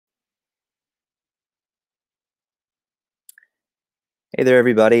Hey there,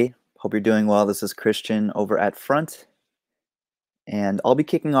 everybody. Hope you're doing well. This is Christian over at Front, and I'll be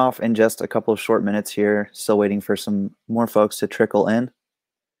kicking off in just a couple of short minutes here. Still waiting for some more folks to trickle in.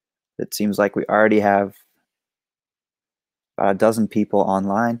 It seems like we already have about a dozen people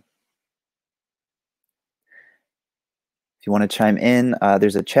online. If you want to chime in,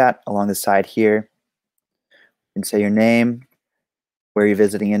 there's a chat along the side here. You can say your name, where you're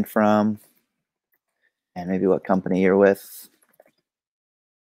visiting in from, and maybe what company you're with.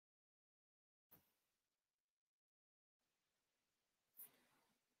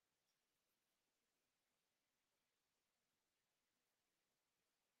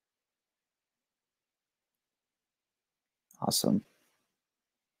 Awesome.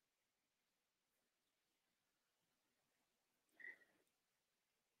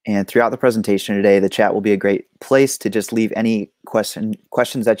 And throughout the presentation today, the chat will be a great place to just leave any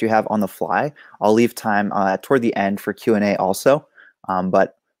questions that you have on the fly. I'll leave time toward the end for Q&A also.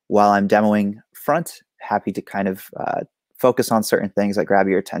 But while I'm demoing Front, happy to kind of focus on certain things that grab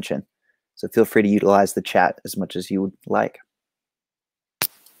your attention. So feel free to utilize the chat as much as you would like.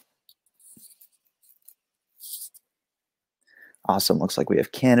 Awesome. Looks like we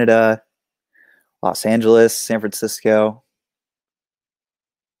have Canada, Los Angeles, San Francisco.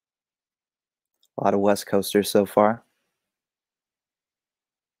 A lot of West Coasters so far.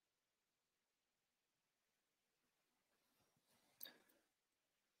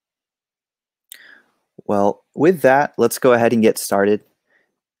 Well, with that, let's go ahead and get started.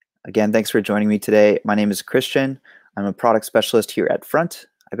 Again, thanks for joining me today. My name is Christian. I'm a product specialist here at Front.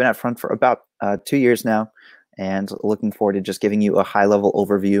 I've been at Front for about 2 years now, and looking forward to just giving you a high-level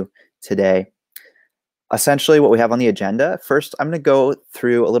overview today. Essentially, what we have on the agenda, first, I'm going to go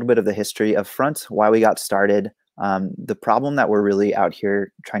through a little bit of the history of Front, why we got started, the problem that we're really out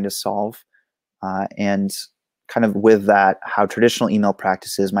here trying to solve, and kind of with that, how traditional email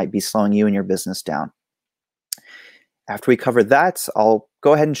practices might be slowing you and your business down. After we cover that, I'll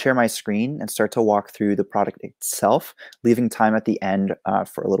go ahead and share my screen and start to walk through the product itself, leaving time at the end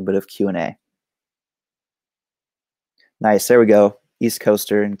for a little bit of Q&A. Nice, there we go. East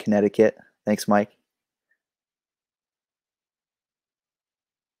Coaster in Connecticut. Thanks, Mike.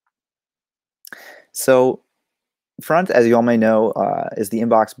 So Front, as you all may know, is the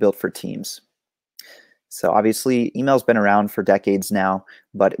inbox built for Teams. So obviously, email's been around for decades now,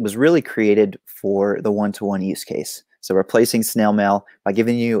 but it was really created for the one-to-one use case. So replacing snail mail by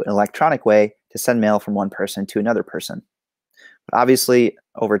giving you an electronic way to send mail from one person to another person. But obviously,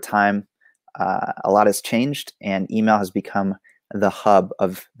 over time, a lot has changed, and email has become the hub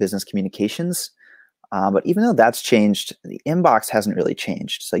of business communications. But even though that's changed, the inbox hasn't really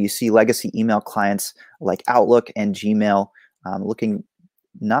changed. So you see legacy email clients like Outlook and Gmail looking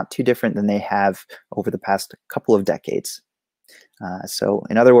not too different than they have over the past couple of decades. So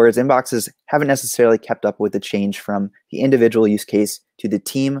in other words, inboxes haven't necessarily kept up with the change from the individual use case to the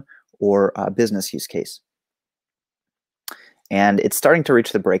team or business use case. And it's starting to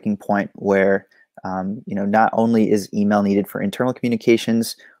reach the breaking point where not only is email needed for internal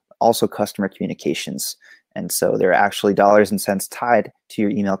communications, also customer communications. And so there are actually dollars and cents tied to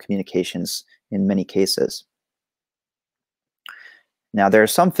your email communications in many cases. Now, there are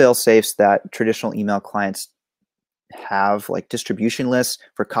some fail-safes that traditional email clients have, like distribution lists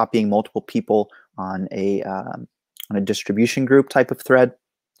for copying multiple people on a distribution group type of thread,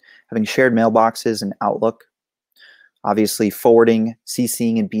 having shared mailboxes in Outlook, obviously forwarding,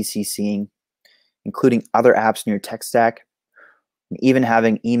 CCing, and BCCing, including other apps in your tech stack, and even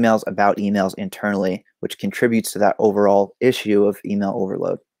having emails about emails internally, which contributes to that overall issue of email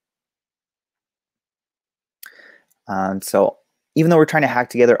overload. So even though we're trying to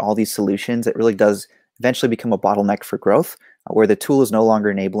hack together all these solutions, it really does eventually become a bottleneck for growth, where the tool is no longer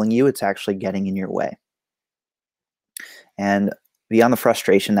enabling you, it's actually getting in your way. And beyond the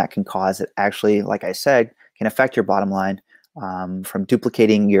frustration that can cause, it actually, like I said, can affect your bottom line from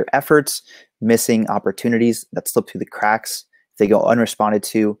duplicating your efforts, missing opportunities that slip through the cracks, if they go unresponded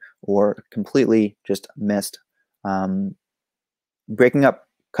to, or completely just missed. Breaking up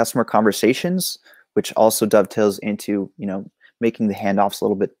customer conversations, which also dovetails into making the handoffs a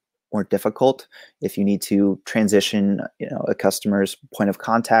little bit more difficult if you need to transition a customer's point of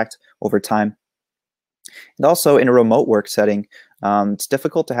contact over time. And also in a remote work setting, it's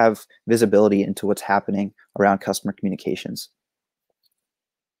difficult to have visibility into what's happening around customer communications.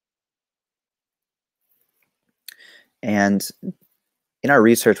 And in our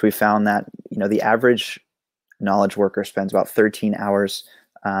research, we found that the average knowledge worker spends about 13 hours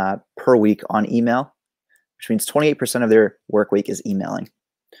per week on email, which means 28% of their work week is emailing.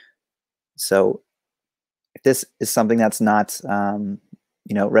 So if this is something that's not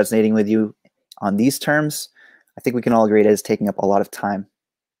resonating with you on these terms, I think we can all agree it is taking up a lot of time.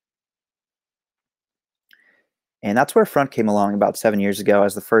 And that's where Front came along about 7 years ago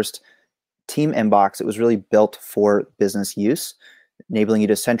as the first team inbox. It was really built for business use, enabling you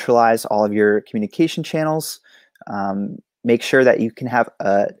to centralize all of your communication channels, make sure that you can have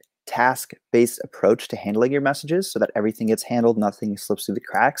a task-based approach to handling your messages so that everything gets handled, nothing slips through the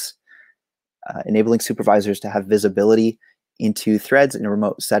cracks, enabling supervisors to have visibility into threads in a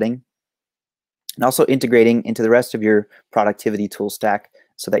remote setting, and also integrating into the rest of your productivity tool stack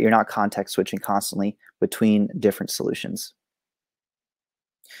so that you're not context switching constantly between different solutions.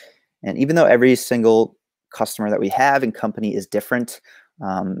 And even though every single customer that we have and company is different,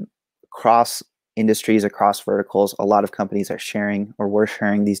 across industries, across verticals, a lot of companies are sharing or were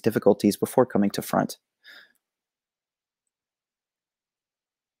sharing these difficulties before coming to Front.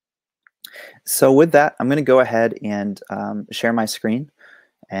 So with that, I'm going to go ahead and share my screen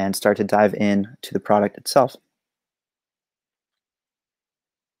and start to dive in to the product itself.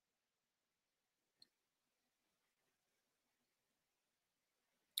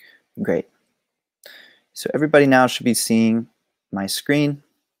 Great. So everybody now should be seeing my screen.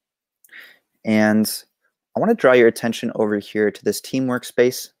 And I want to draw your attention over here to this team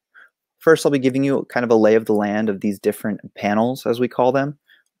workspace. First, I'll be giving you kind of a lay of the land of these different panels, as we call them.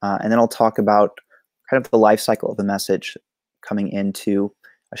 And then I'll talk about kind of the life cycle of the message coming into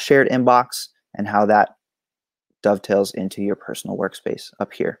a shared inbox and how that dovetails into your personal workspace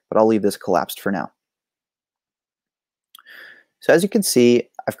up here. But I'll leave this collapsed for now. So as you can see,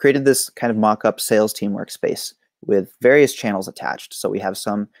 I've created this kind of mock-up sales team workspace with various channels attached. So we have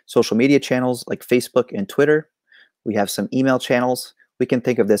some social media channels like Facebook and Twitter. We have some email channels. We can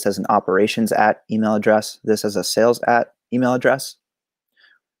think of this as an operations @ email address, this as a sales @ email address.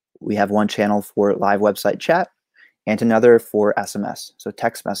 We have one channel for live website chat and another for SMS, so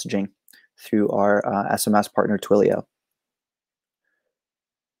text messaging through our SMS partner Twilio.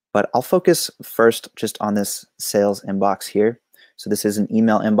 But I'll focus first just on this sales inbox here. So this is an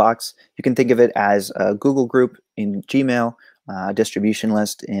email inbox. You can think of it as a Google group in Gmail, a distribution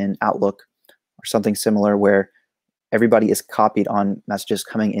list in Outlook, or something similar where everybody is copied on messages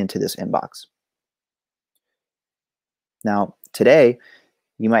coming into this inbox. Now, today,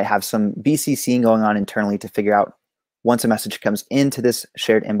 you might have some BCCing going on internally to figure out, once a message comes into this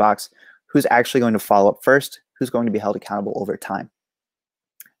shared inbox, who's actually going to follow up first, who's going to be held accountable over time.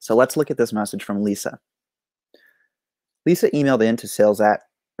 So let's look at this message from Lisa. Lisa emailed in to sales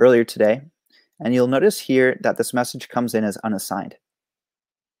 @ earlier today, and you'll notice here that this message comes in as unassigned.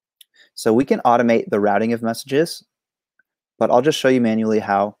 So we can automate the routing of messages, but I'll just show you manually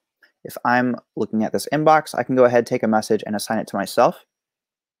how. If I'm looking at this inbox, I can go ahead, take a message, and assign it to myself.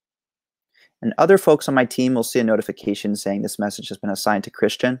 And other folks on my team will see a notification saying this message has been assigned to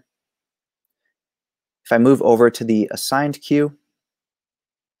Christian. If I move over to the assigned queue,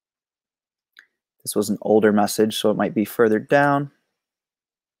 this was an older message, so it might be further down.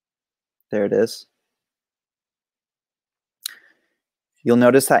 There it is. You'll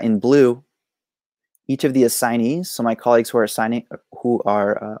notice that in blue, each of the assignees, so my colleagues who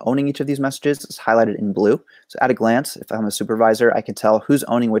are owning each of these messages, is highlighted in blue. So at a glance, if I'm a supervisor, I can tell who's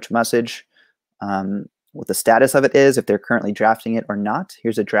owning which message, what the status of it is, if they're currently drafting it or not.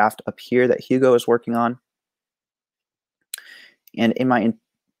 Here's a draft up here that Hugo is working on. And in my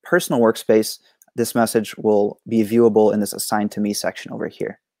personal workspace, this message will be viewable in this assigned to me section over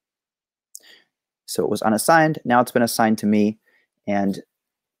here. So it was unassigned, now it's been assigned to me, and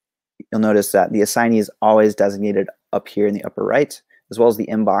you'll notice that the assignee is always designated up here in the upper right, as well as the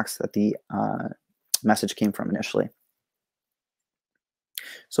inbox that the message came from initially.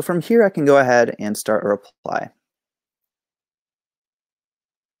 So from here, I can go ahead and start a reply.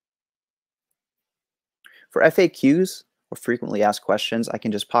 For FAQs, or frequently asked questions, I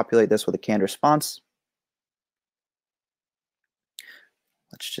can just populate this with a canned response.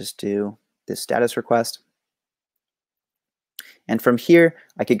 Let's just do this status request. And from here,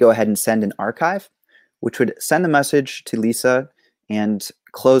 I could go ahead and send an archive, which would send the message to Lisa and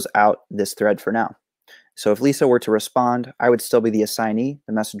close out this thread for now. So if Lisa were to respond, I would still be the assignee.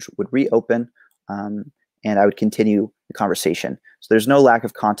 The message would reopen, and I would continue the conversation. So there's no lack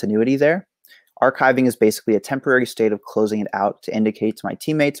of continuity there. Archiving is basically a temporary state of closing it out to indicate to my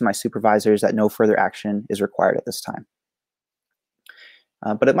teammates and my supervisors that no further action is required at this time.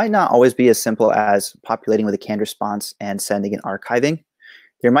 But it might not always be as simple as populating with a canned response and sending and archiving.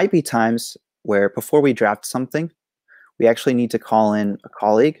 There might be times where before we draft something, we actually need to call in a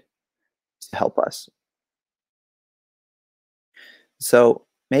colleague to help us. So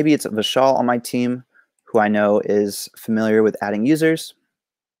maybe it's Vishal on my team who I know is familiar with adding users.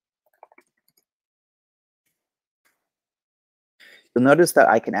 You'll notice that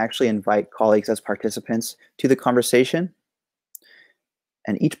I can actually invite colleagues as participants to the conversation.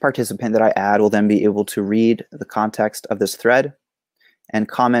 And each participant that I add will then be able to read the context of this thread and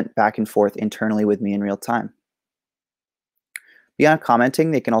comment back and forth internally with me in real time. Beyond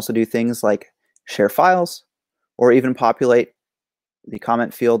commenting, they can also do things like share files or even populate the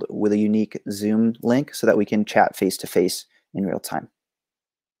comment field with a unique Zoom link so that we can chat face-to-face in real time.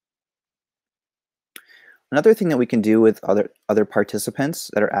 Another thing that we can do with other participants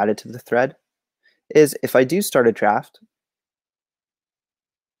that are added to the thread is if I do start a draft,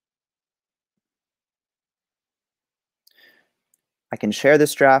 I can share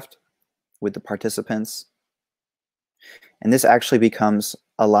this draft with the participants, and this actually becomes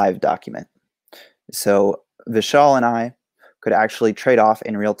a live document. So Vishal and I could actually trade off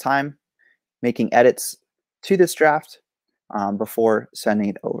in real time, making edits to this draft before sending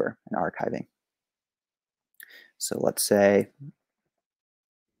it over and archiving. So let's say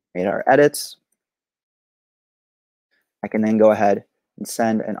made our edits. I can then go ahead and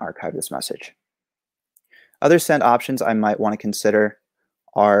send and archive this message. Other send options I might want to consider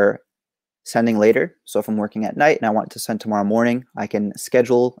are sending later. So if I'm working at night and I want to send tomorrow morning, I can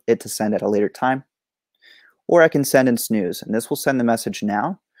schedule it to send at a later time. Or I can send in snooze, and this will send the message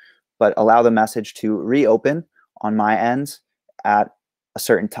now, but allow the message to reopen on my end at a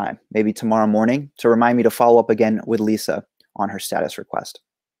certain time, maybe tomorrow morning, to remind me to follow up again with Lisa on her status request.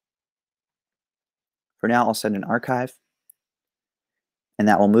 For now, I'll send an archive, and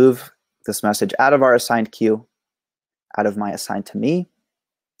that will move this message out of our assigned queue, out of my assigned to me,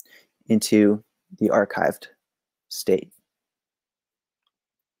 into the archived state.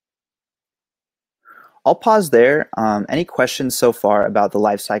 I'll pause there. Any questions so far about the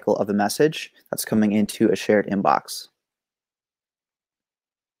life cycle of a message that's coming into a shared inbox?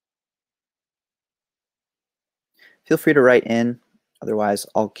 Feel free to write in. Otherwise,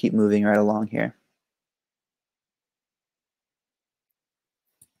 I'll keep moving right along here.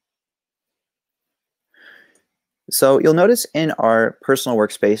 So you'll notice in our personal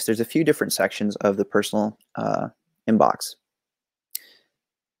workspace, there's a few different sections of the personal inbox.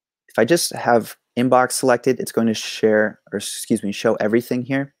 If I just have inbox selected, it's going to show everything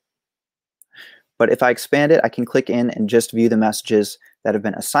here. But if I expand it, I can click in and just view the messages that have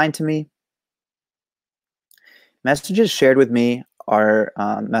been assigned to me. Messages shared with me are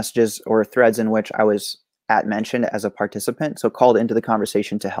messages or threads in which I was mentioned as a participant, so called into the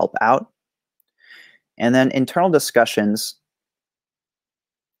conversation to help out. And then internal discussions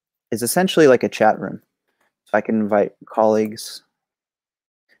is essentially like a chat room. So I can invite colleagues,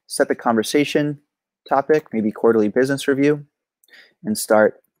 set the conversation topic, maybe quarterly business review, and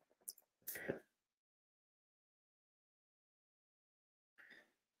start.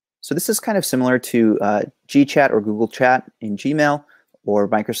 So this is kind of similar to GChat or Google Chat in Gmail or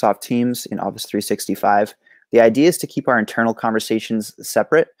Microsoft Teams in Office 365. The idea is to keep our internal conversations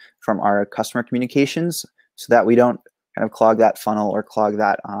separate from our customer communications so that we don't kind of clog that funnel or clog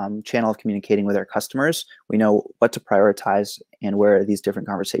that channel of communicating with our customers. We know what to prioritize and where these different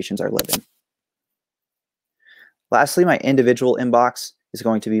conversations are living. Lastly, my individual inbox is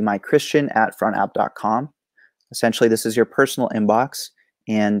going to be my Christian@frontapp.com. Essentially, this is your personal inbox.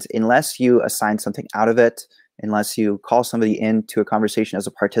 And unless you assign something out of it, unless you call somebody into a conversation as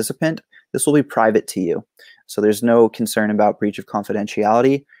a participant, this will be private to you. So there's no concern about breach of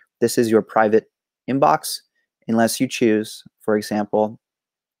confidentiality. This is your private inbox, unless you choose, for example,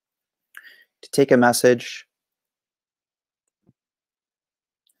 to take a message.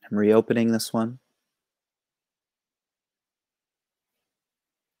 I'm reopening this one.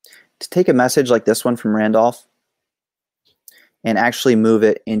 To take a message like this one from Randolph and actually move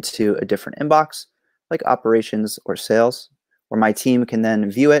it into a different inbox, like operations or sales, where my team can then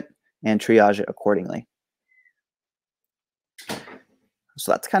view it and triage it accordingly.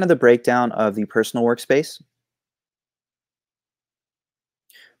 So that's kind of the breakdown of the personal workspace.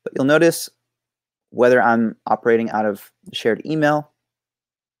 But you'll notice whether I'm operating out of shared email,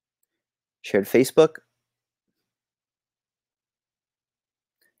 shared Facebook,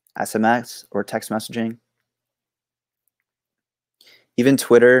 SMS or text messaging, even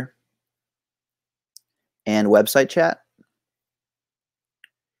Twitter and website chat.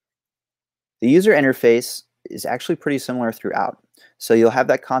 The user interface is actually pretty similar throughout. So you'll have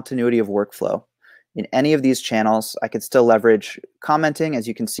that continuity of workflow. In any of these channels, I could still leverage commenting, as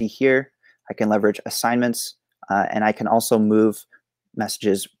you can see here. I can leverage assignments, and I can also move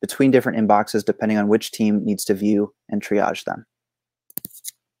messages between different inboxes depending on which team needs to view and triage them.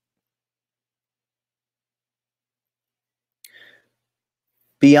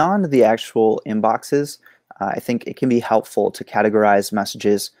 Beyond the actual inboxes, I think it can be helpful to categorize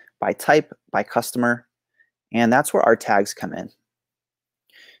messages by type, by customer, and that's where our tags come in.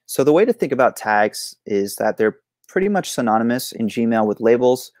 So the way to think about tags is that they're pretty much synonymous in Gmail with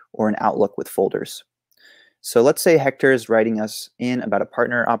labels or in Outlook with folders. So let's say Hector is writing us in about a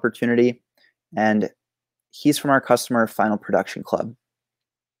partner opportunity, and he's from our customer Final Production Club.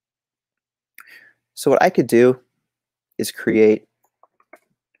 So what I could do is create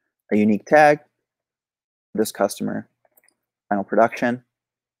a unique tag for this customer, Final Production.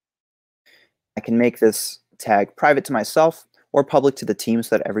 I can make this tag private to myself or public to the team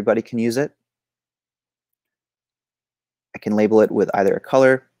so that everybody can use it. I can label it with either a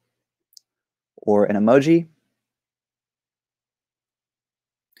color or an emoji.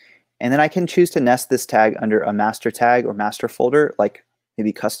 And then I can choose to nest this tag under a master tag or master folder, like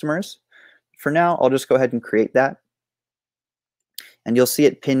maybe customers. For now, I'll just go ahead and create that. And you'll see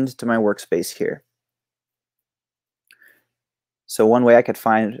it pinned to my workspace here. So one way I could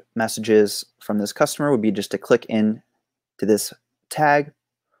find messages from this customer would be just to click in to this tag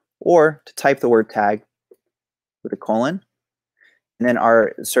or to type the word tag with a colon. And then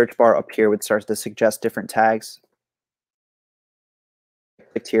our search bar up here would start to suggest different tags.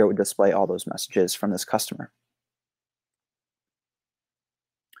 Clicked here would display all those messages from this customer.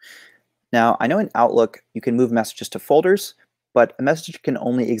 Now, I know in Outlook you can move messages to folders, but a message can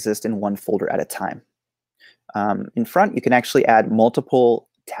only exist in one folder at a time. In Front, you can actually add multiple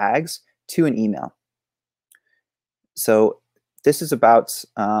tags to an email. So this is about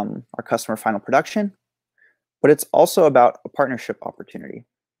our customer Final Production, but it's also about a partnership opportunity.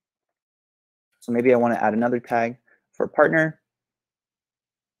 So maybe I want to add another tag for partner.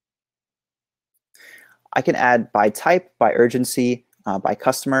 I can add by type, by urgency, by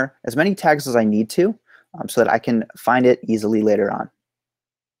customer, as many tags as I need to, so that I can find it easily later on.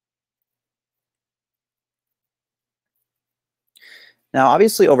 Now,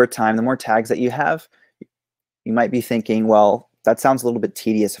 obviously, over time, the more tags that you have, you might be thinking, well, that sounds a little bit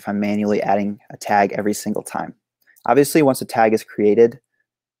tedious if I'm manually adding a tag every single time. Obviously, once a tag is created,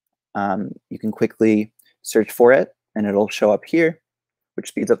 you can quickly search for it, and it'll show up here, which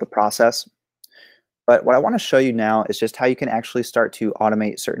speeds up the process. But what I want to show you now is just how you can actually start to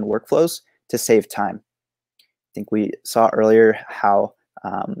automate certain workflows to save time. I think we saw earlier how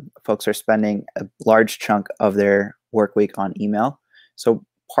folks are spending a large chunk of their work week on email. So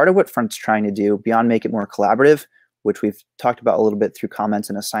part of what Front's trying to do, beyond make it more collaborative, which we've talked about a little bit through comments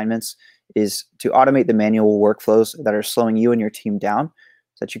and assignments, is to automate the manual workflows that are slowing you and your team down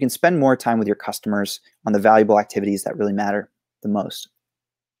so that you can spend more time with your customers on the valuable activities that really matter the most.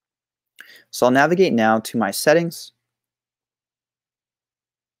 So I'll navigate now to my settings.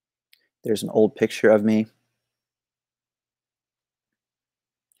 There's an old picture of me.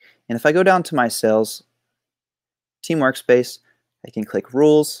 And if I go down to my sales team workspace, I can click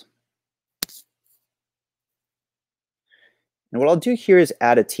rules. And what I'll do here is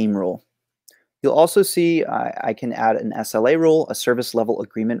add a team rule. You'll also see I can add an SLA rule, a service level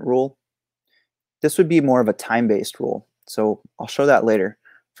agreement rule. This would be more of a time-based rule, so I'll show that later.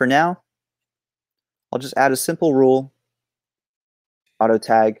 For now, I'll just add a simple rule, auto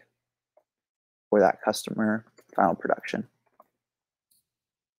tag for that customer Final Production.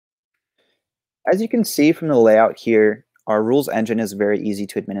 As you can see from the layout here, our rules engine is very easy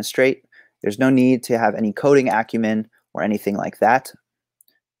to administrate. There's no need to have any coding acumen or anything like that.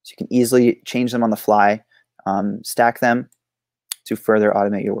 So you can easily change them on the fly, stack them to further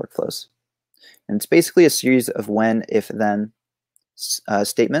automate your workflows. And it's basically a series of when, if, then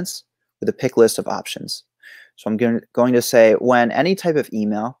statements with a pick list of options. So I'm going to say when any type of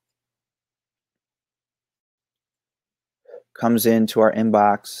email comes into our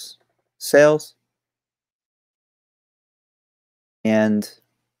inbox sales and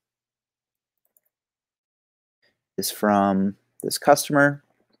is from this customer,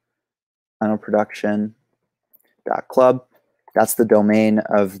 Final Production.club. That's the domain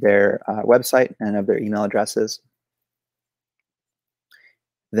of their website and of their email addresses.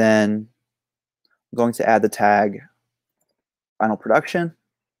 Then I'm going to add the tag Final Production.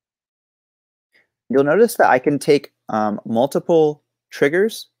 You'll notice that I can take multiple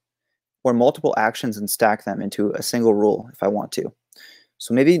triggers or multiple actions and stack them into a single rule if I want to.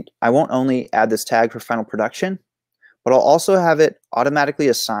 So maybe I won't only add this tag for Final Production, but I'll also have it automatically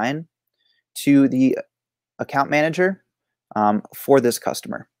assign to the account manager for this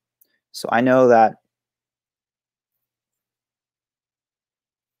customer. So I know that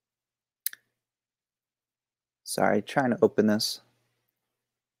sorry, trying to open this.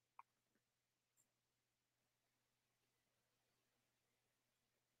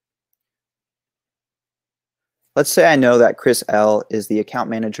 let's say I know that Chris L is the account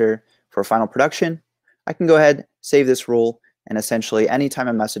manager for final production. I can go ahead, save this rule, and essentially anytime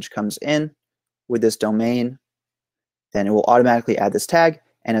a message comes in with this domain, then it will automatically add this tag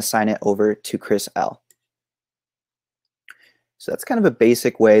and assign it over to Chris L. So that's kind of a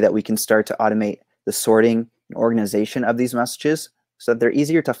basic way that we can start to automate the sorting and organization of these messages so that they're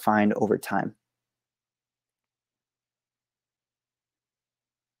easier to find over time.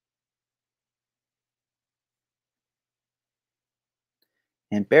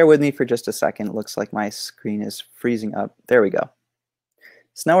 And bear with me for just a second. It looks like my screen is freezing up. There we go.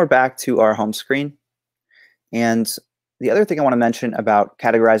 So now we're back to our home screen. And the other thing I want to mention about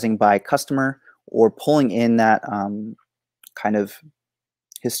categorizing by customer or pulling in that kind of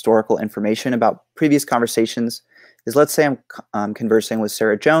historical information about previous conversations is, let's say I'm conversing with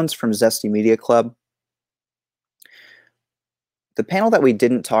Sarah Jones from Zesty Media Club. The panel that we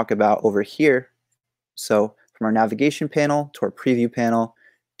didn't talk about over here, so from our navigation panel to our preview panel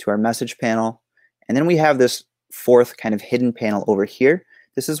to our message panel, and then we have this fourth kind of hidden panel over here.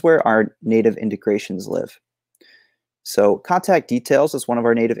 This is where our native integrations live. So contact details is one of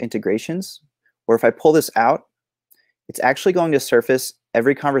our native integrations, where if I pull this out, it's actually going to surface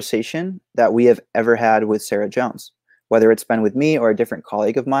every conversation that we have ever had with Sarah Jones, whether it's been with me or a different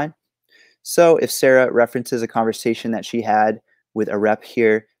colleague of mine. So if Sarah references a conversation that she had with a rep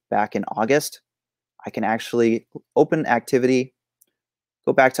here back in August, I can actually open activity,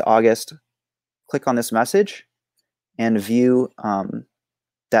 go back to August, click on this message, and view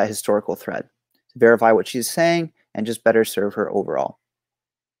that historical thread to verify what she's saying and just better serve her overall.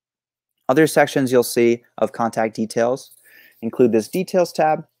 Other sections you'll see of contact details include this details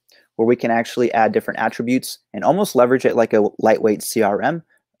tab, where we can actually add different attributes and almost leverage it like a lightweight CRM,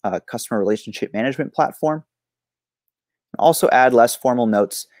 customer relationship management platform. Also add less formal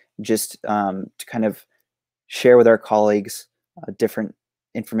notes just to kind of share with our colleagues different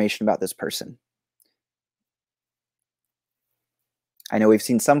information about this person. I know we've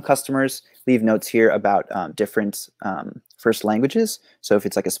seen some customers leave notes here about different first languages. So if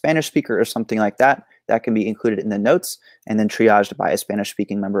it's like a Spanish speaker or something like that, that can be included in the notes and then triaged by a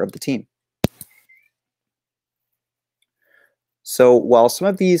Spanish-speaking member of the team. So while some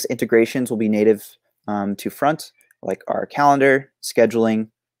of these integrations will be native to Front, like our calendar, scheduling,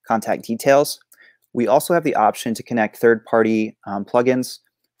 contact details, we also have the option to connect third-party plugins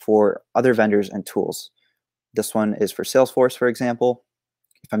for other vendors and tools. This one is for Salesforce, for example.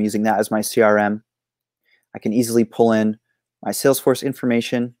 If I'm using that as my CRM, I can easily pull in my Salesforce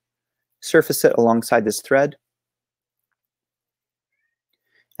information, surface it alongside this thread,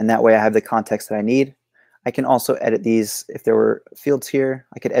 and that way I have the context that I need. I can also edit these. If there were fields here,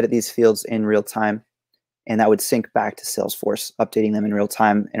 I could edit these fields in real time, and that would sync back to Salesforce, updating them in real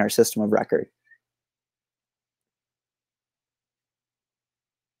time in our system of record.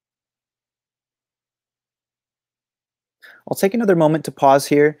 I'll take another moment to pause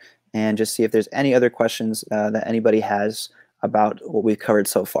here and just see if there's any other questions that anybody has about what we've covered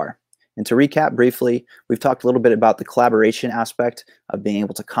so far. And to recap briefly, we've talked a little bit about the collaboration aspect of being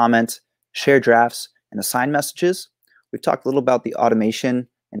able to comment, share drafts, and assign messages. We've talked a little about the automation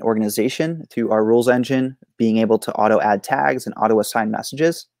and organization through our rules engine, being able to auto add tags and auto assign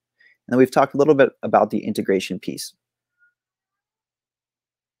messages. And then we've talked a little bit about the integration piece.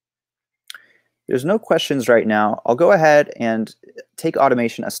 There's no questions right now. I'll go ahead and take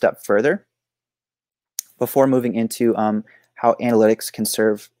automation a step further before moving into how analytics can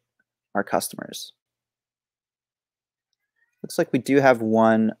serve our customers. Looks like we do have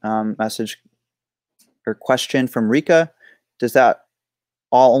one message or question from Rika. Does that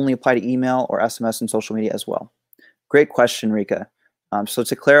all only apply to email or SMS and social media as well? Great question, Rika. So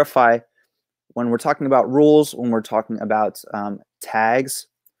to clarify, when we're talking about rules, when we're talking about tags,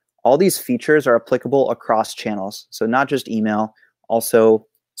 all these features are applicable across channels. So not just email, also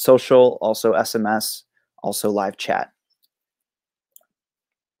social, also SMS, also live chat.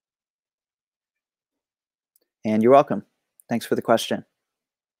 And you're welcome. Thanks for the question.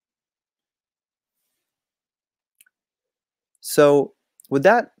 So with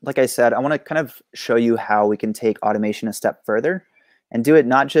that, like I said, I want to kind of show you how we can take automation a step further and do it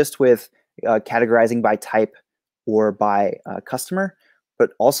not just with categorizing by type or by customer,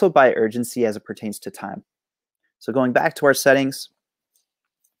 but also by urgency as it pertains to time. So going back to our settings,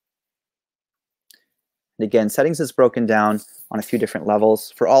 and again, settings is broken down on a few different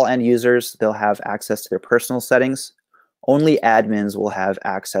levels. For all end users, they'll have access to their personal settings. Only admins will have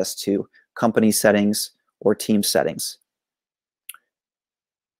access to company settings or team settings.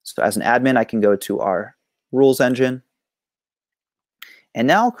 So as an admin, I can go to our rules engine, and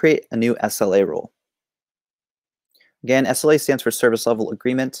now I'll create a new SLA rule. Again, SLA stands for Service Level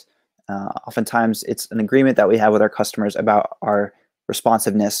Agreement. Oftentimes, it's an agreement that we have with our customers about our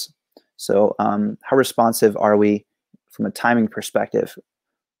responsiveness. So how responsive are we from a timing perspective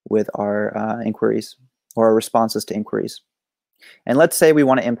with our inquiries or our responses to inquiries? And let's say we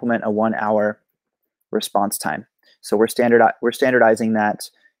want to implement a 1-hour response time. So we're standardizing that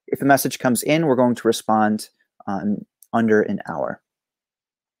if a message comes in, we're going to respond under an hour.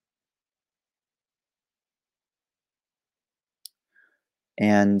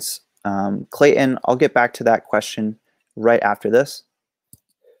 And Clayton, I'll get back to that question right after this.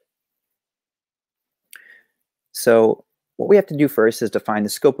 So what we have to do first is define the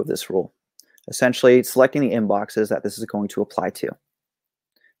scope of this rule, essentially selecting the inboxes that this is going to apply to.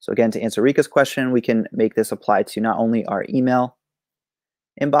 So again, to answer Rika's question, we can make this apply to not only our email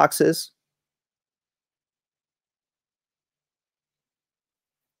inboxes,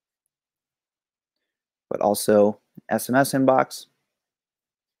 but also SMS inbox.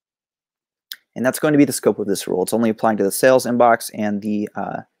 And that's going to be the scope of this rule. It's only applying to the sales inbox and the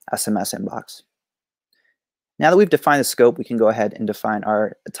SMS inbox. Now that we've defined the scope, we can go ahead and define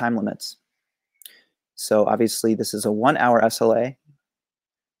our time limits. So obviously, this is a 1-hour SLA,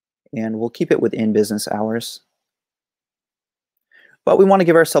 and we'll keep it within business hours. But we want to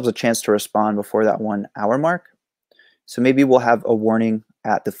give ourselves a chance to respond before that 1-hour mark. So maybe we'll have a warning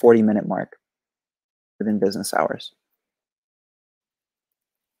at the 40-minute mark within business hours.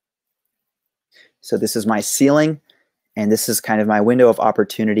 So this is my ceiling, and this is kind of my window of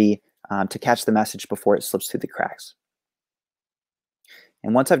opportunity to catch the message before it slips through the cracks.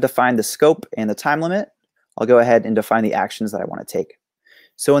 And once I've defined the scope and the time limit, I'll go ahead and define the actions that I want to take.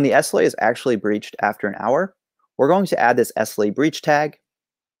 So when the SLA is actually breached after an hour, we're going to add this SLA breach tag.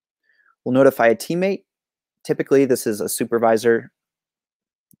 We'll notify a teammate. Typically, this is a supervisor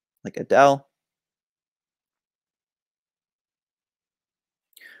like Adele.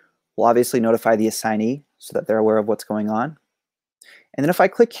 We'll obviously notify the assignee so that they're aware of what's going on. And then if I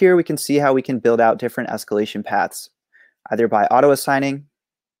click here, we can see how we can build out different escalation paths, either by auto-assigning,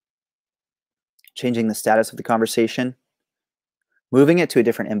 changing the status of the conversation, moving it to a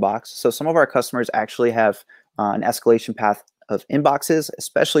different inbox. So some of our customers actually have an escalation path of inboxes,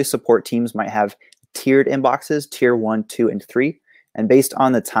 especially support teams might have tiered inboxes, tier 1, 2, and 3. And based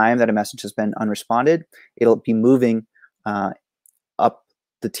on the time that a message has been unresponded, it'll be moving up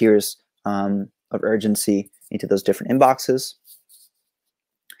the tiers of urgency into those different inboxes.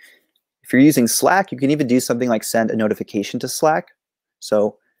 If you're using Slack, you can even do something like send a notification to Slack.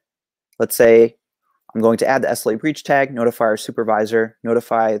 So let's say I'm going to add the SLA breach tag, notify our supervisor,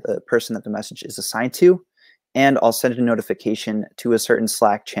 notify the person that the message is assigned to, and I'll send a notification to a certain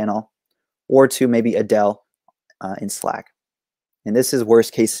Slack channel or to maybe Adele in Slack. And this is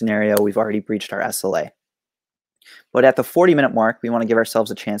worst case scenario. We've already breached our SLA. But at the 40-minute mark, we want to give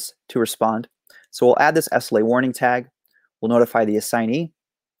ourselves a chance to respond. So we'll add this SLA warning tag. We'll notify the assignee,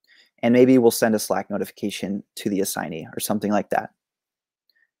 and maybe we'll send a Slack notification to the assignee or something like that.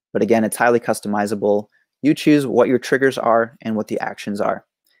 But again, it's highly customizable. You choose what your triggers are and what the actions are.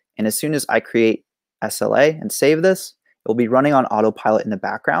 And as soon as I create SLA and save this, it will be running on autopilot in the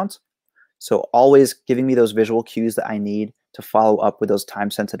background. So always giving me those visual cues that I need to follow up with those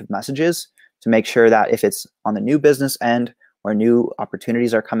time-sensitive messages to make sure that if it's on the new business end where new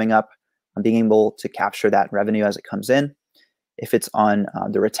opportunities are coming up, I'm being able to capture that revenue as it comes in. If it's on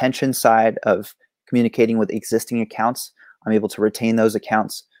the retention side of communicating with existing accounts, I'm able to retain those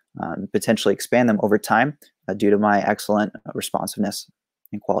accounts, potentially expand them over time due to my excellent responsiveness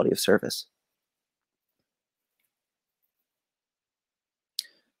and quality of service.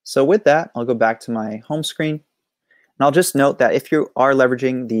 So with that, I'll go back to my home screen. And I'll just note that if you are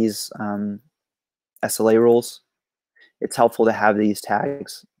leveraging these SLA rules, it's helpful to have these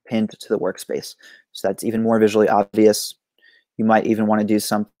tags pinned to the workspace. So that's even more visually obvious. You might even want to do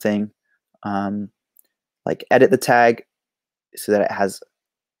something like edit the tag so that it has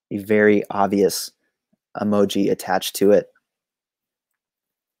a very obvious emoji attached to it.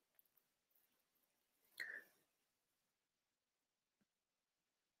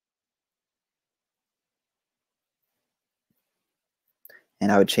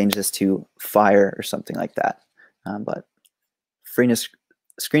 And I would change this to fire or something like that. But screen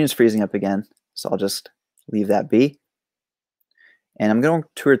is freezing up again, so I'll just leave that be. And I'm going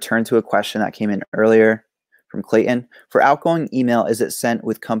to return to a question that came in earlier from Clayton. For outgoing email, is it sent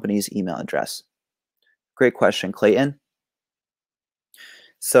with company's email address? Great question, Clayton.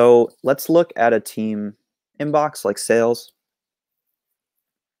 So let's look at a team inbox like sales.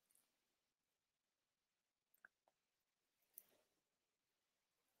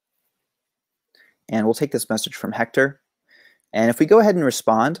 And we'll take this message from Hector. And if we go ahead and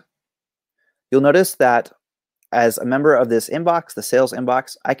respond, you'll notice that as a member of this inbox, the sales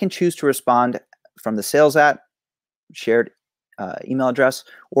inbox, I can choose to respond from the sales at shared email address,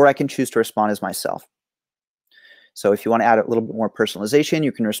 or I can choose to respond as myself. So if you want to add a little bit more personalization,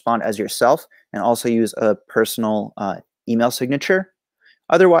 you can respond as yourself and also use a personal email signature.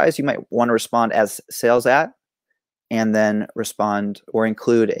 Otherwise, you might want to respond as sales at and then respond or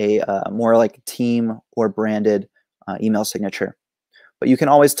include a more like team or branded email signature. But you can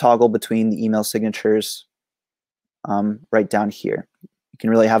always toggle between the email signatures right down here. You can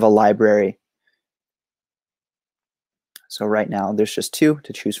really have a library. So right now, there's just 2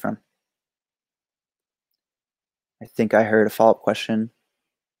 to choose from. I think I heard a follow-up question.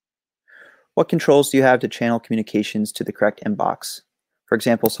 What controls do you have to channel communications to the correct inbox? For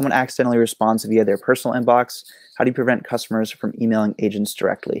example, someone accidentally responds via their personal inbox. How do you prevent customers from emailing agents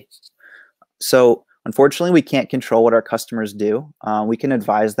directly? So unfortunately, we can't control what our customers do. We can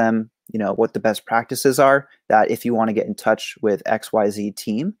advise them, what the best practices are, that if you want to get in touch with XYZ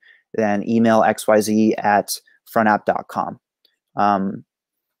team, then email xyz@frontapp.com.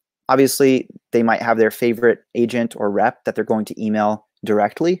 Obviously, they might have their favorite agent or rep that they're going to email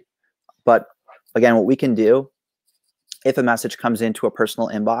directly. But again, what we can do if a message comes into a personal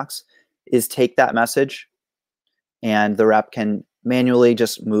inbox is take that message and the rep can manually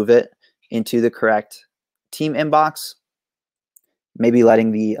just move it into the correct team inbox, maybe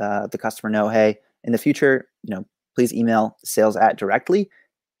letting the customer know, hey, in the future, please email sales at directly.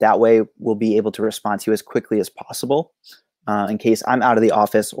 That way we'll be able to respond to you as quickly as possible in case I'm out of the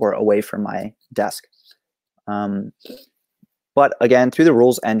office or away from my desk. But again, through the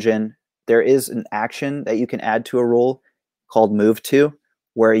rules engine, there is an action that you can add to a rule called move to,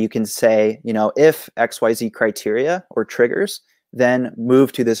 where you can say, if XYZ criteria or triggers, then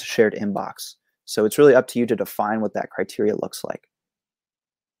move to this shared inbox. So it's really up to you to define what that criteria looks like.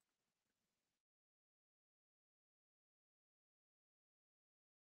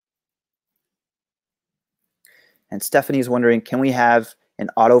 And Stephanie's wondering, can we have an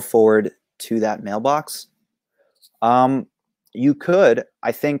auto forward to that mailbox? You could.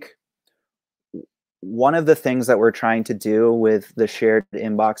 I think one of the things that we're trying to do with the shared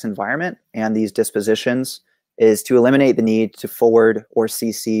inbox environment and these dispositions is to eliminate the need to forward or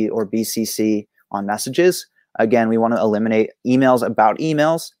CC or BCC on messages. Again, we want to eliminate emails about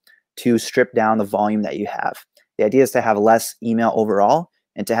emails to strip down the volume that you have. The idea is to have less email overall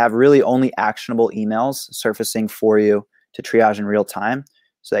and to have really only actionable emails surfacing for you to triage in real time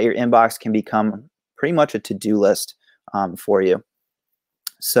so that your inbox can become pretty much a to-do list for you.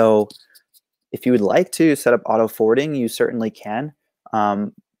 So if you would like to set up auto forwarding, you certainly can.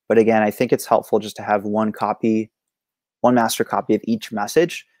 But again, I think it's helpful just to have one master copy of each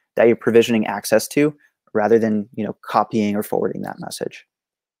message that you're provisioning access to rather than copying or forwarding that message.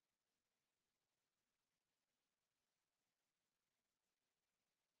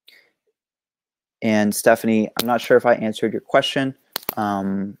 And Stephanie, I'm not sure if I answered your question.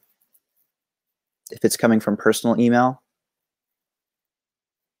 If it's coming from personal email.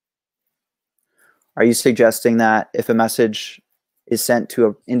 Are you suggesting that if a message is sent to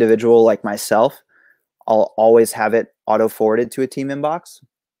an individual like myself, I'll always have it auto forwarded to a team inbox?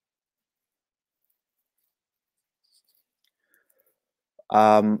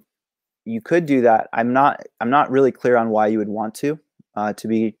 You could do that. I'm not really clear on why you would want to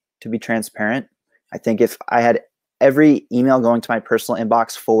be transparent. I think if I had every email going to my personal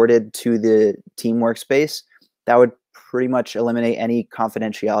inbox forwarded to the team workspace, that would pretty much eliminate any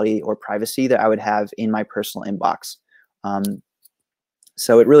confidentiality or privacy that I would have in my personal inbox.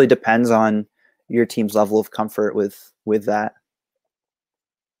 So it really depends on your team's level of comfort with that.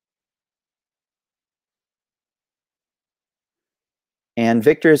 And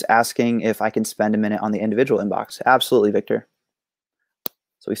Victor is asking if I can spend a minute on the individual inbox. Absolutely, Victor.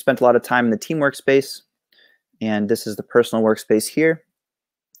 So we spent a lot of time in the team workspace, and this is the personal workspace here.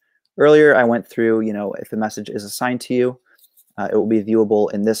 Earlier, I went through, if the message is assigned to you, it will be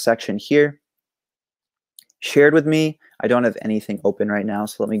viewable in this section here. Shared with me, I don't have anything open right now,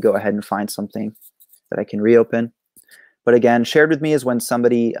 so let me go ahead and find something that I can reopen. But again, shared with me is when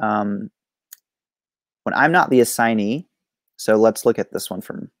somebody, when I'm not the assignee, so let's look at this one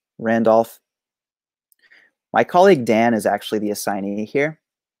from Randolph. My colleague Dan is actually the assignee here.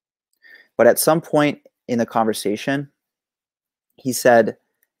 But at some point in the conversation, he said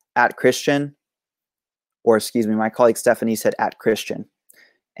 @Christian, or excuse me, my colleague Stephanie said @Christian.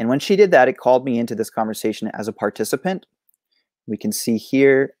 And when she did that, it called me into this conversation as a participant. We can see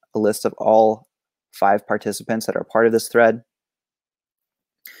here a list of all 5 participants that are part of this thread.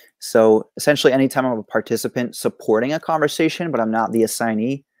 So essentially, anytime I'm a participant supporting a conversation, but I'm not the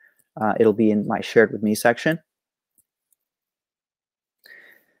assignee, it'll be in my shared with me section.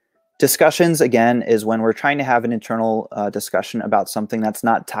 Discussions, again, is when we're trying to have an internal discussion about something that's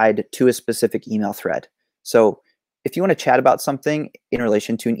not tied to a specific email thread. So if you want to chat about something in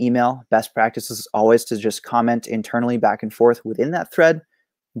relation to an email, best practice is always to just comment internally back and forth within that thread.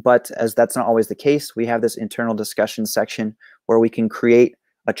 But as that's not always the case, we have this internal discussion section where we can create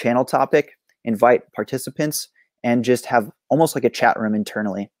a channel topic, invite participants, and just have almost like a chat room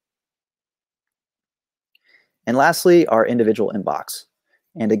internally. And lastly, our individual inbox.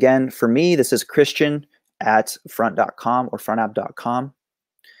 And again, for me, this is Christian@front.com or frontapp.com.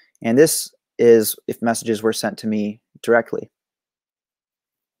 And this is if messages were sent to me directly.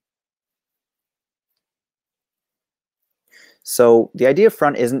 So the idea of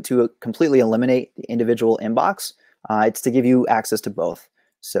Front isn't to completely eliminate the individual inbox. It's to give you access to both.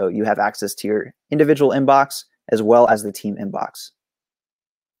 So you have access to your individual inbox as well as the team inbox.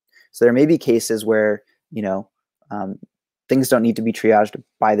 So there may be cases where, things don't need to be triaged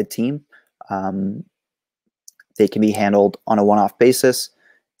by the team. They can be handled on a one-off basis,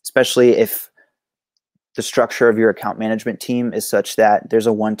 especially if the structure of your account management team is such that there's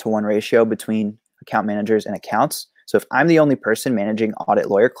a one-to-one ratio between account managers and accounts. So if I'm the only person managing Audit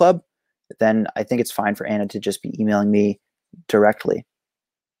Lawyer Club, then I think it's fine for Anna to just be emailing me directly.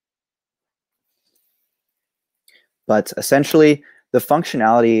 But essentially, the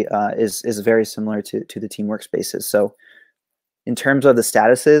functionality is very similar to the team workspaces. So in terms of the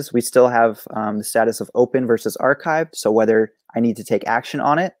statuses, we still have the status of open versus archived. So whether I need to take action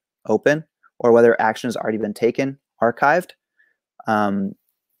on it, open, or whether action has already been taken, archived.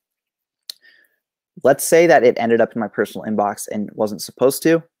 Let's say that it ended up in my personal inbox and wasn't supposed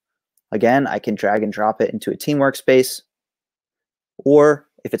to. Again, I can drag and drop it into a team workspace. Or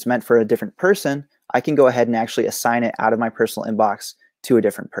if it's meant for a different person, I can go ahead and actually assign it out of my personal inbox to a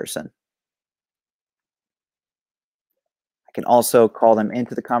different person. I can also call them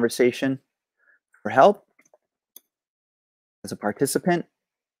into the conversation for help as a participant,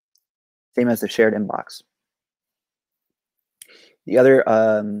 same as the shared inbox. The other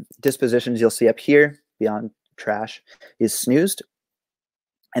dispositions you'll see up here beyond trash is snoozed.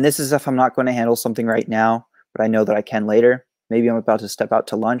 And this is if I'm not going to handle something right now, but I know that I can later. Maybe I'm about to step out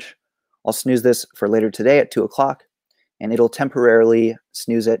to lunch. I'll snooze this for later today at 2 o'clock, and it'll temporarily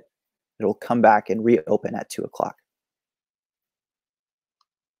snooze it. It'll come back and reopen at 2 o'clock.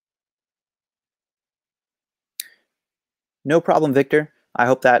 No problem, Victor. I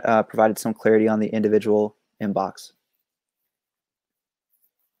hope that provided some clarity on the individual inbox.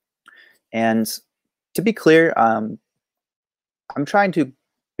 And to be clear, I'm trying to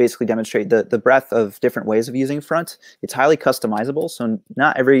basically demonstrate the breadth of different ways of using Front. It's highly customizable, so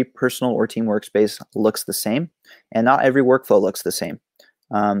not every personal or team workspace looks the same, and not every workflow looks the same.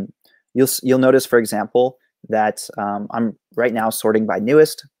 You'll notice, for example, that I'm right now sorting by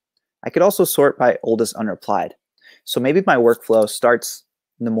newest. I could also sort by oldest unreplied. So maybe my workflow starts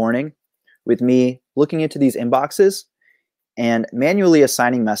in the morning with me looking into these inboxes and manually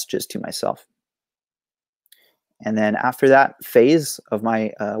assigning messages to myself. And then after that phase of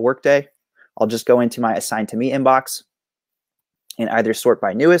my workday, I'll just go into my assigned to me inbox and either sort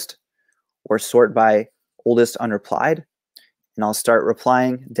by newest or sort by oldest unreplied. And I'll start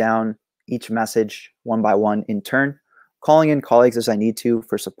replying down each message one by one in turn, calling in colleagues as I need to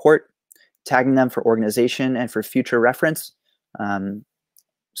for support, tagging them for organization and for future reference.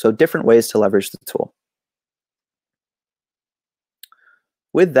 So different ways to leverage the tool.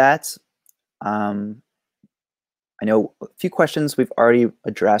 With that, I know a few questions we've already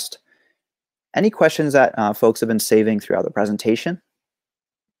addressed. Any questions that folks have been saving throughout the presentation?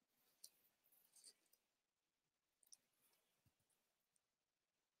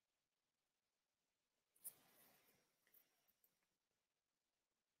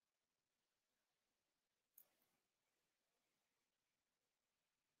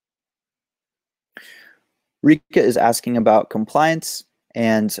 Rika is asking about compliance,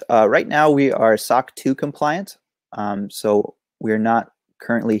 and right now we are SOC 2 compliant. So we're not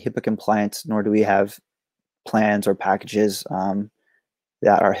currently HIPAA compliant, nor do we have plans or packages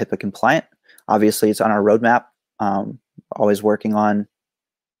that are HIPAA compliant. Obviously, it's on our roadmap. Always working on,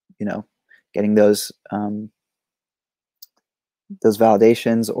 getting those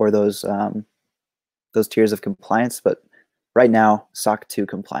validations or those tiers of compliance. But right now, SOC 2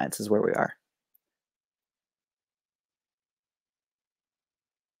 compliance is where we are.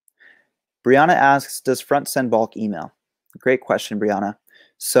 Brianna asks, does Front send bulk email? Great question, Brianna.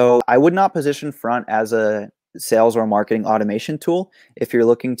 So I would not position Front as a sales or marketing automation tool. If you're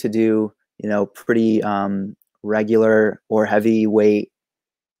looking to do, pretty regular or heavyweight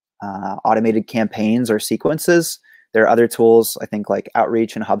automated campaigns or sequences, there are other tools, I think, like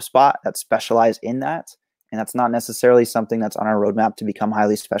Outreach and HubSpot that specialize in that. And that's not necessarily something that's on our roadmap to become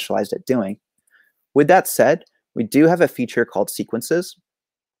highly specialized at doing. With that said, we do have a feature called sequences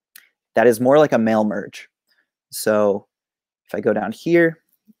that is more like a mail merge. So if I go down here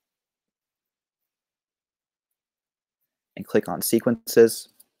and click on sequences,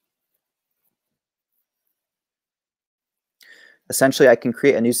 essentially I can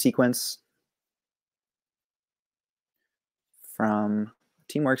create a new sequence from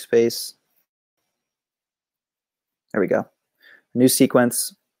Team Workspace. There we go. New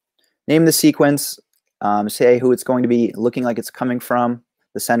sequence. Name the sequence. Say who it's going to be looking like it's coming from,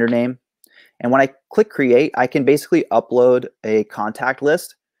 the sender name. And when I click create, I can basically upload a contact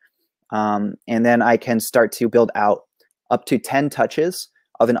list. And then I can start to build out up to 10 touches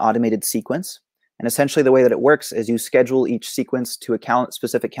of an automated sequence. And essentially the way that it works is you schedule each sequence to a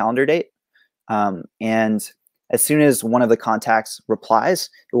specific calendar date. And as soon as one of the contacts replies,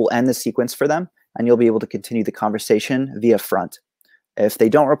 it will end the sequence for them, and you'll be able to continue the conversation via front. If they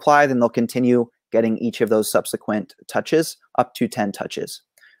don't reply, then they'll continue getting each of those subsequent touches up to 10 touches.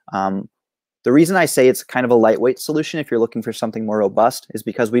 The reason I say it's kind of a lightweight solution if you're looking for something more robust is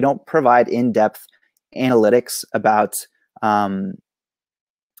because we don't provide in-depth analytics about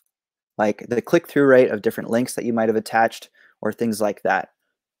like the click-through rate of different links that you might have attached or things like that.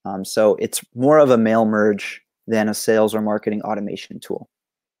 So it's more of a mail merge than a sales or marketing automation tool.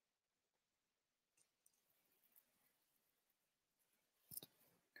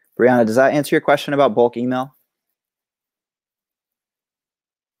 Brianna, does that answer your question about bulk email?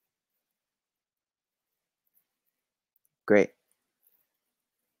 Great.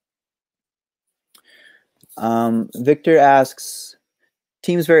 Victor asks,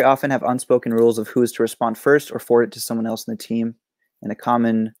 teams very often have unspoken rules of who is to respond first or forward it to someone else in the team in a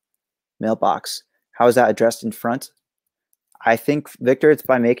common mailbox. How is that addressed in front? I think, Victor, it's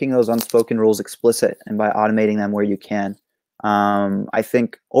by making those unspoken rules explicit and by automating them where you can. I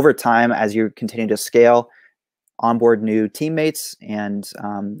think over time, as you continue to scale, onboard new teammates, and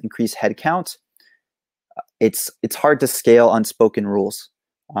increase headcount, it's hard to scale unspoken rules.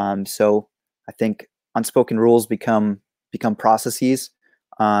 So I think unspoken rules become processes,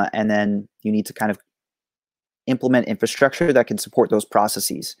 and then you need to kind of implement infrastructure that can support those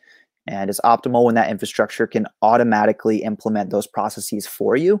processes. And it's optimal when that infrastructure can automatically implement those processes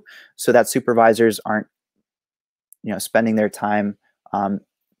for you, so that supervisors aren't spending their time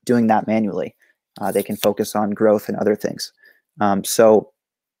doing that manually. They can focus on growth and other things. So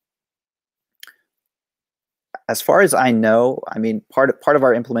as far as I know, I mean, part of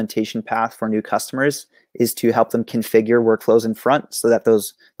our implementation path for new customers is to help them configure workflows in front so that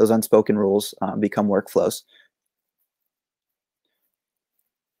those unspoken rules become workflows.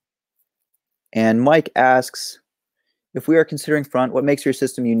 And Mike asks, if we are considering front, what makes your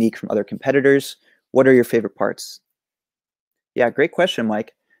system unique from other competitors? What are your favorite parts? Yeah, great question,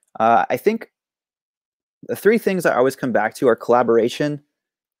 Mike. I think the three things I always come back to are collaboration,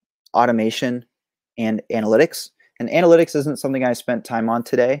 automation, and analytics. And analytics isn't something I spent time on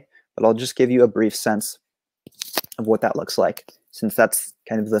today, but I'll just give you a brief sense of what that looks like, since that's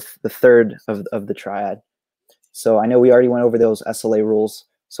kind of the third of the triad. So I know we already went over those SLA rules.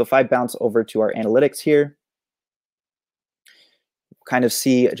 So if I bounce over to our analytics here, kind of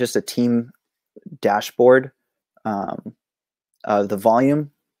see just a team dashboard of the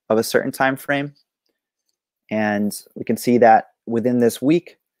volume of a certain time frame. And we can see that within this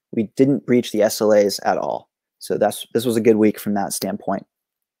week, we didn't breach the SLAs at all. So this was a good week from that standpoint.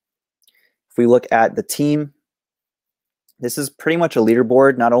 If we look at the team, this is pretty much a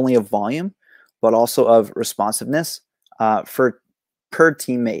leaderboard, not only of volume, but also of responsiveness per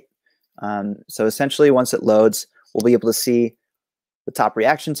teammate. So essentially, once it loads, we'll be able to see the top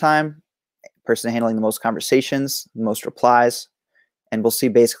reaction time, person handling the most conversations, the most replies, and we'll see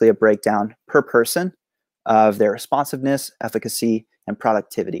basically a breakdown per person of their responsiveness, efficacy, and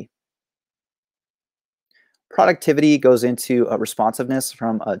productivity. Productivity goes into a responsiveness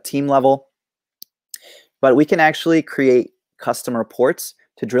from a team level, but we can actually create custom reports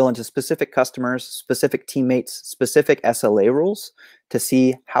to drill into specific customers, specific teammates, specific SLA rules to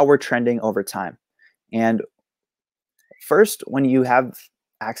see how we're trending over time. And first, when you have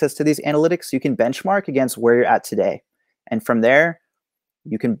access to these analytics, you can benchmark against where you're at today. And from there,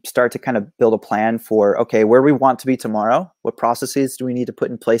 you can start to kind of build a plan for, okay, where we want to be tomorrow, what processes do we need to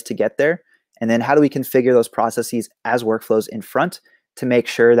put in place to get there? And then how do we configure those processes as workflows in front to make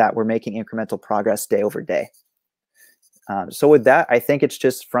sure that we're making incremental progress day over day? So with that, I think it's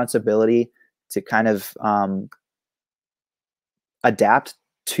just Front's ability to kind of adapt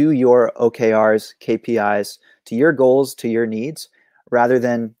to your OKRs, KPIs, to your goals, to your needs, rather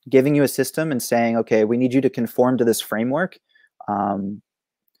than giving you a system and saying, okay, we need you to conform to this framework,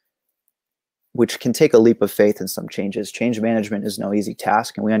 which can take a leap of faith in some changes. Change management is no easy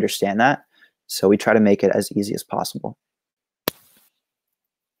task, and we understand that. So we try to make it as easy as possible.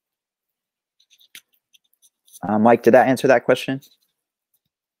 Mike, did that answer that question?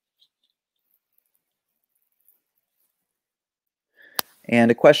 And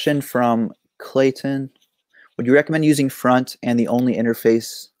a question from Clayton. Would you recommend using Front and the only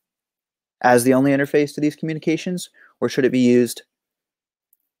interface as the only interface to these communications, or should it be used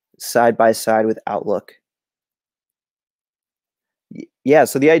side by side with Outlook? Yeah,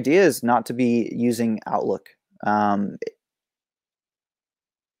 so the idea is not to be using Outlook.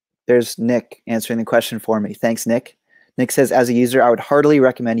 There's Nick answering the question for me. Thanks, Nick. Nick says, as a user, I would heartily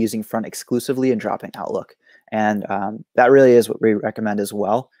recommend using Front exclusively and dropping Outlook. And that really is what we recommend as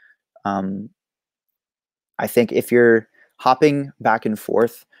well. I think if you're hopping back and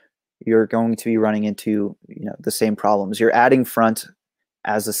forth, you're going to be running into the same problems. You're adding Front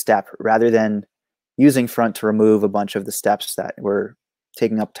as a step rather than using Front to remove a bunch of the steps that were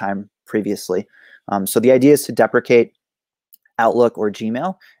taking up time previously. So the idea is to deprecate Outlook or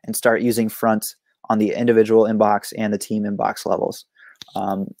Gmail and start using Front on the individual inbox and the team inbox levels.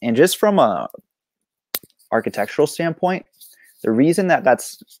 And just from a architectural standpoint, the reason that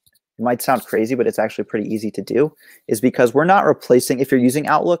it might sound crazy, but it's actually pretty easy to do, is because we're not replacing, if you're using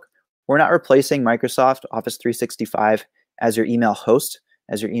Outlook, we're not replacing Microsoft Office 365 as your email host,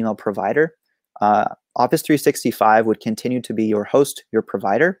 as your email provider. Office 365 would continue to be your host, your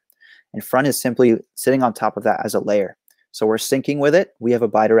provider, and Front is simply sitting on top of that as a layer. So we're syncing with it. We have a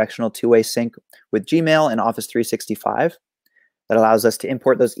bidirectional two-way sync with Gmail and Office 365 that allows us to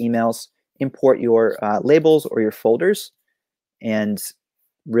import those emails, import your labels or your folders, and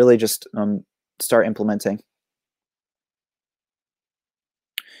really just start implementing.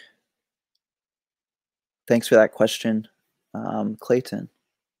 Thanks for that question, Clayton.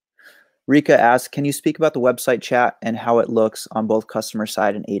 Rika asks, can you speak about the website chat and how it looks on both customer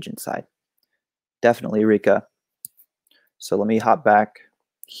side and agent side? Definitely, Rika. So let me hop back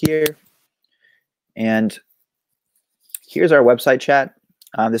here. And here's our website chat.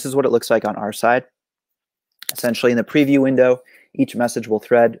 This is what it looks like on our side. Essentially, in the preview window, each message will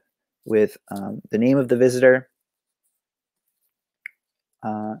thread with the name of the visitor.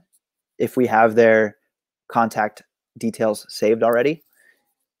 If we have their contact details saved already.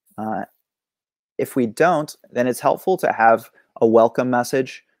 If we don't, then it's helpful to have a welcome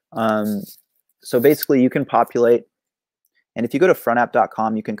message. So basically, you can populate, and if you go to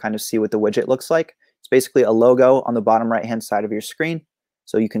frontapp.com, you can kind of see what the widget looks like. It's basically a logo on the bottom right-hand side of your screen.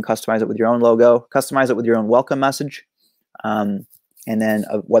 So you can customize it with your own logo, customize it with your own welcome message, and then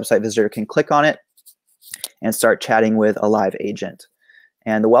a website visitor can click on it and start chatting with a live agent.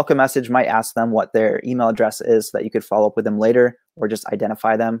 And the welcome message might ask them what their email address is so that you could follow up with them later or just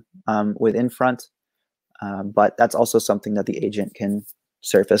identify them within Front. But that's also something that the agent can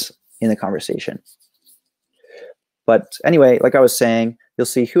surface in the conversation. But anyway, like I was saying, you'll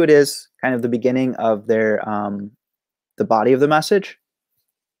see who it is, kind of the beginning of their the body of the message.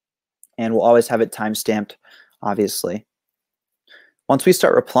 And we'll always have it timestamped, obviously. Once we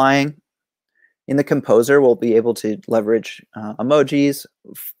start replying, in the composer, we'll be able to leverage emojis,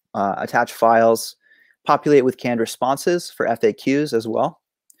 attach files, populate with canned responses for FAQs as well.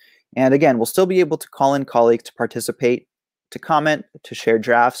 And again, we'll still be able to call in colleagues to participate, to comment, to share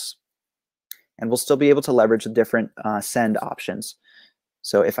drafts, and we'll still be able to leverage the different send options.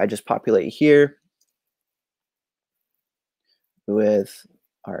 So if I just populate here with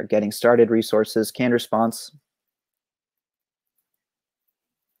our getting started resources, canned response,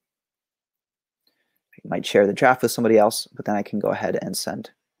 I might share the draft with somebody else, but then I can go ahead and send.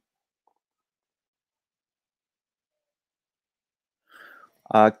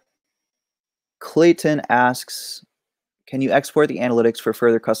 Clayton asks, can you export the analytics for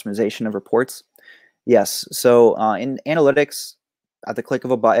further customization of reports? Yes. So in analytics, at the click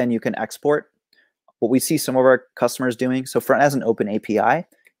of a button, you can export. What we see some of our customers doing, so Front has an open API,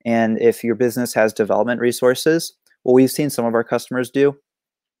 and if your business has development resources, what we've seen some of our customers do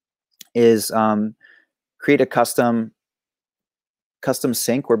is create a custom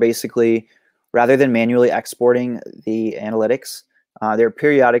sync where basically, rather than manually exporting the analytics, they're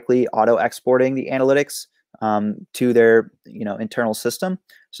periodically auto-exporting the analytics to their internal system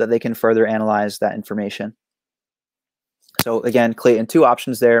so that they can further analyze that information. So again, Clayton, two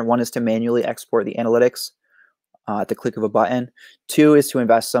options there. One is to manually export the analytics at the click of a button. 2 is to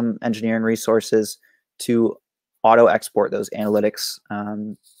invest some engineering resources to auto export those analytics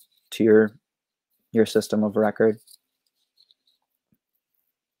to your system of record.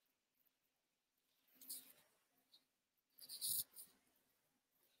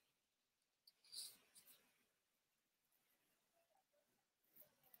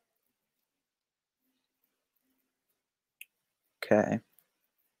 Okay.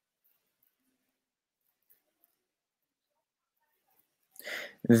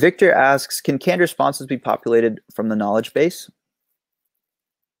 Victor asks, can canned responses be populated from the knowledge base?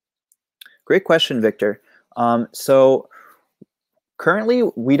 Great question, Victor. So currently,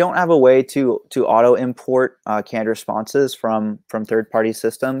 we don't have a way to auto import canned responses from third-party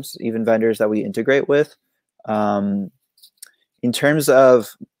systems, even vendors that we integrate with. In terms of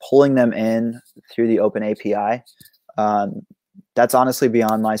pulling them in through the Open API, that's honestly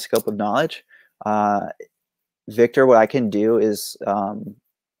beyond my scope of knowledge. Victor, what I can do is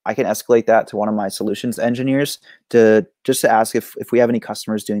I can escalate that to one of my solutions engineers to ask if we have any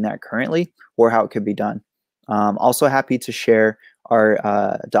customers doing that currently or how it could be done. Also happy to share our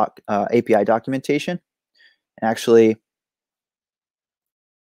API documentation. And actually,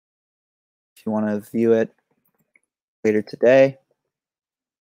 if you want to view it later today,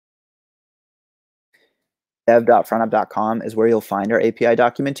 dev.frontapp.com is where you'll find our API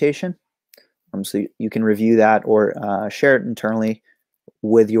documentation. So you can review that or share it internally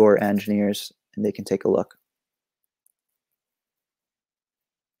with your engineers, and they can take a look.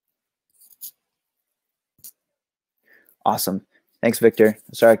 Awesome. Thanks, Victor.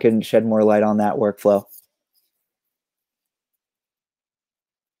 Sorry I couldn't shed more light on that workflow.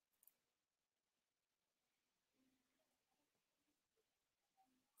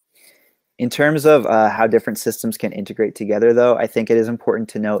 In terms of how different systems can integrate together, though, I think it is important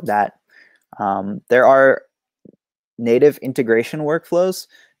to note that there are native integration workflows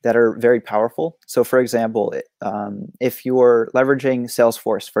that are very powerful. So for example, if you're leveraging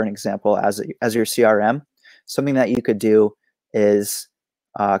Salesforce, for an example, as your CRM, something that you could do is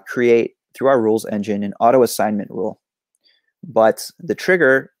create, through our rules engine, an auto assignment rule. But the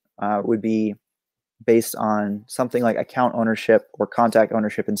trigger would be based on something like account ownership or contact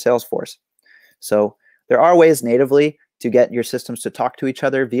ownership in Salesforce. So there are ways natively to get your systems to talk to each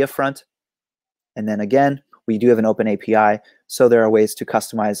other via Front. And then again, we do have an open API, so there are ways to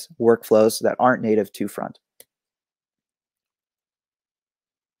customize workflows that aren't native to Front.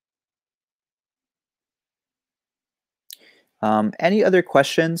 Any other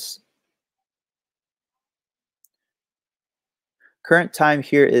questions? Current time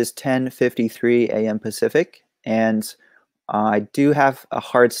here is 10:53 a.m. Pacific, and I do have a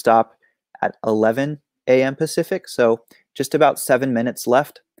hard stop at 11 a.m. Pacific, so just about 7 minutes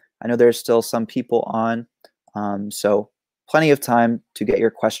left. I know there's still some people on, so plenty of time to get your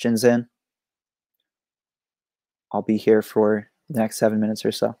questions in. I'll be here for the next 7 minutes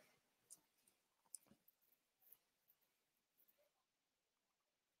or so.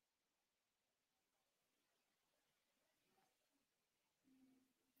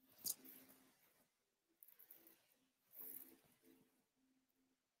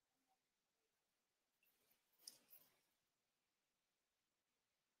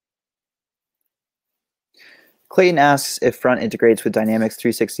 Clayton asks if Front integrates with Dynamics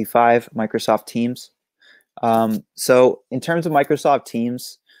 365, Microsoft Teams. So in terms of Microsoft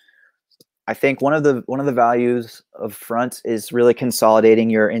Teams, I think one of the values of Front is really consolidating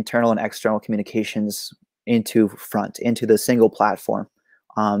your internal and external communications into Front, into the single platform.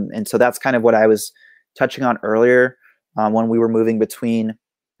 And so that's kind of what I was touching on earlier when we were moving between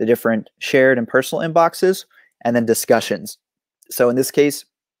the different shared and personal inboxes and then discussions. So in this case,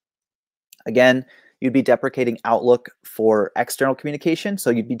 again, you'd be deprecating Outlook for external communication.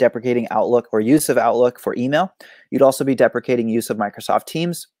 So you'd be deprecating Outlook or use of Outlook for email. You'd also be deprecating use of Microsoft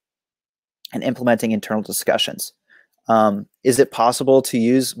Teams and implementing internal discussions. Is it possible to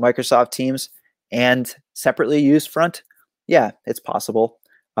use Microsoft Teams and separately use Front? Yeah, it's possible.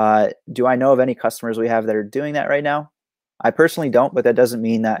 Do I know of any customers we have that are doing that right now? I personally don't, but that doesn't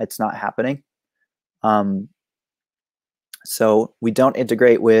mean that it's not happening. So we don't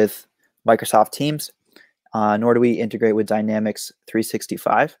integrate with Microsoft Teams, nor do we integrate with Dynamics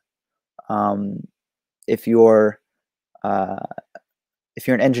 365. If you're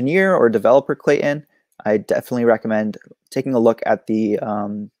an engineer or developer, Clayton, I definitely recommend taking a look at the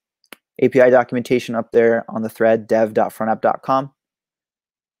API documentation up there on the thread dev.frontapp.com,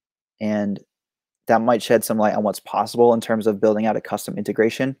 and that might shed some light on what's possible in terms of building out a custom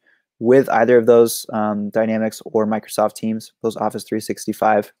integration with either of those Dynamics or Microsoft Teams, those Office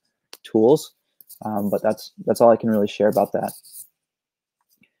 365 tools. But that's all I can really share about that.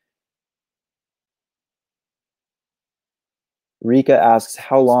 Rika asks,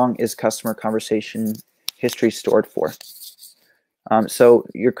 how long is customer conversation history stored for? So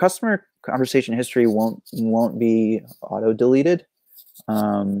your customer conversation history won't be auto deleted.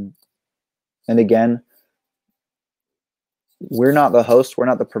 And again, we're not the host, we're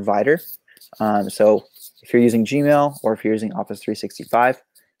not the provider. So if you're using Gmail or if you're using Office 365,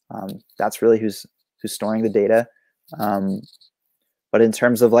 that's really who's storing the data. But in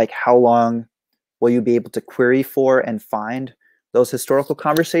terms of like how long will you be able to query for and find those historical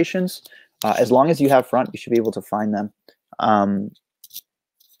conversations, as long as you have Front, you should be able to find them.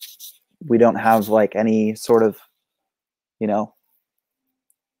 We don't have like any sort of,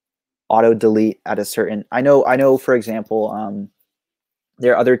 auto delete at a certain. I know. For example,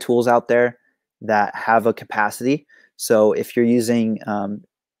 there are other tools out there that have a capacity. So if you're using,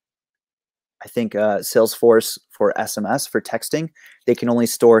 I think Salesforce for SMS for texting, they can only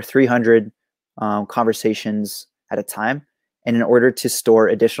store 300 conversations at a time. And in order to store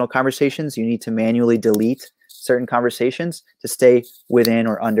additional conversations, you need to manually delete certain conversations to stay within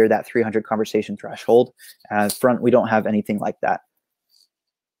or under that 300 conversation threshold. Front, we don't have anything like that.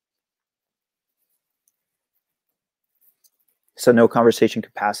 So no conversation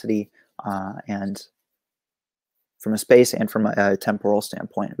capacity, and from a space and from a temporal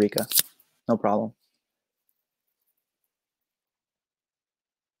standpoint, Rika, no problem.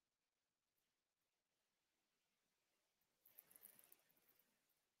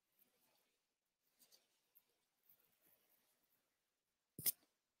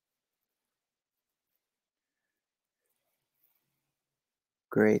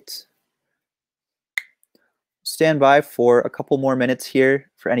 Great. Stand by for a couple more minutes here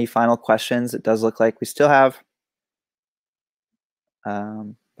for any final questions. It does look like we still have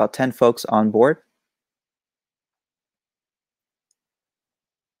about 10 folks on board.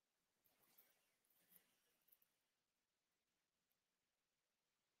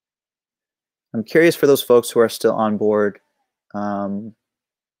 I'm curious for those folks who are still on board.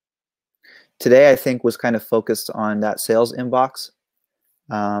 Today, I think, was kind of focused on that sales inbox.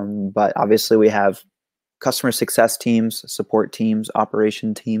 But obviously, we have customer success teams, support teams,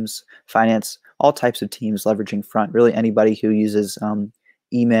 operation teams, finance, all types of teams leveraging Front. Really, anybody who uses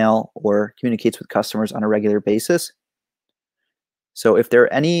email or communicates with customers on a regular basis. So if there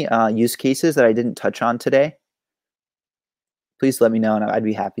are any use cases that I didn't touch on today, please let me know, and I'd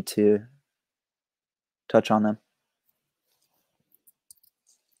be happy to touch on them.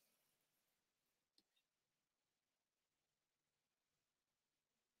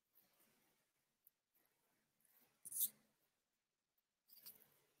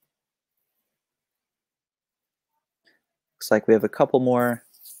 Looks like we have a couple more.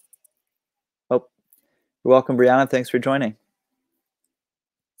 Oh, you're welcome, Brianna. Thanks for joining.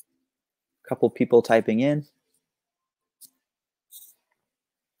 A couple people typing in.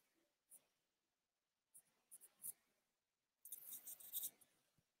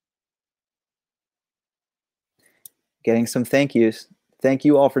 Getting some thank yous. Thank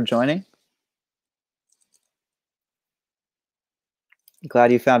you all for joining.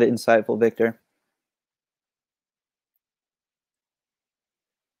 Glad you found it insightful, Victor.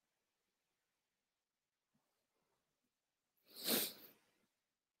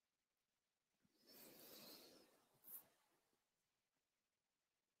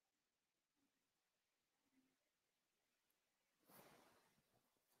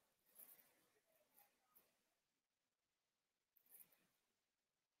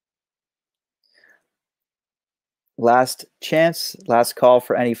 Last chance, last call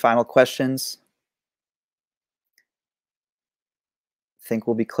for any final questions. I think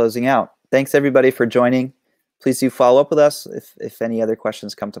we'll be closing out. Thanks everybody for joining. Please do follow up with us if any other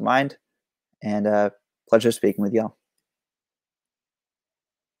questions come to mind. And pleasure speaking with y'all.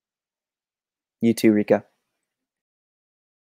 You too, Rika.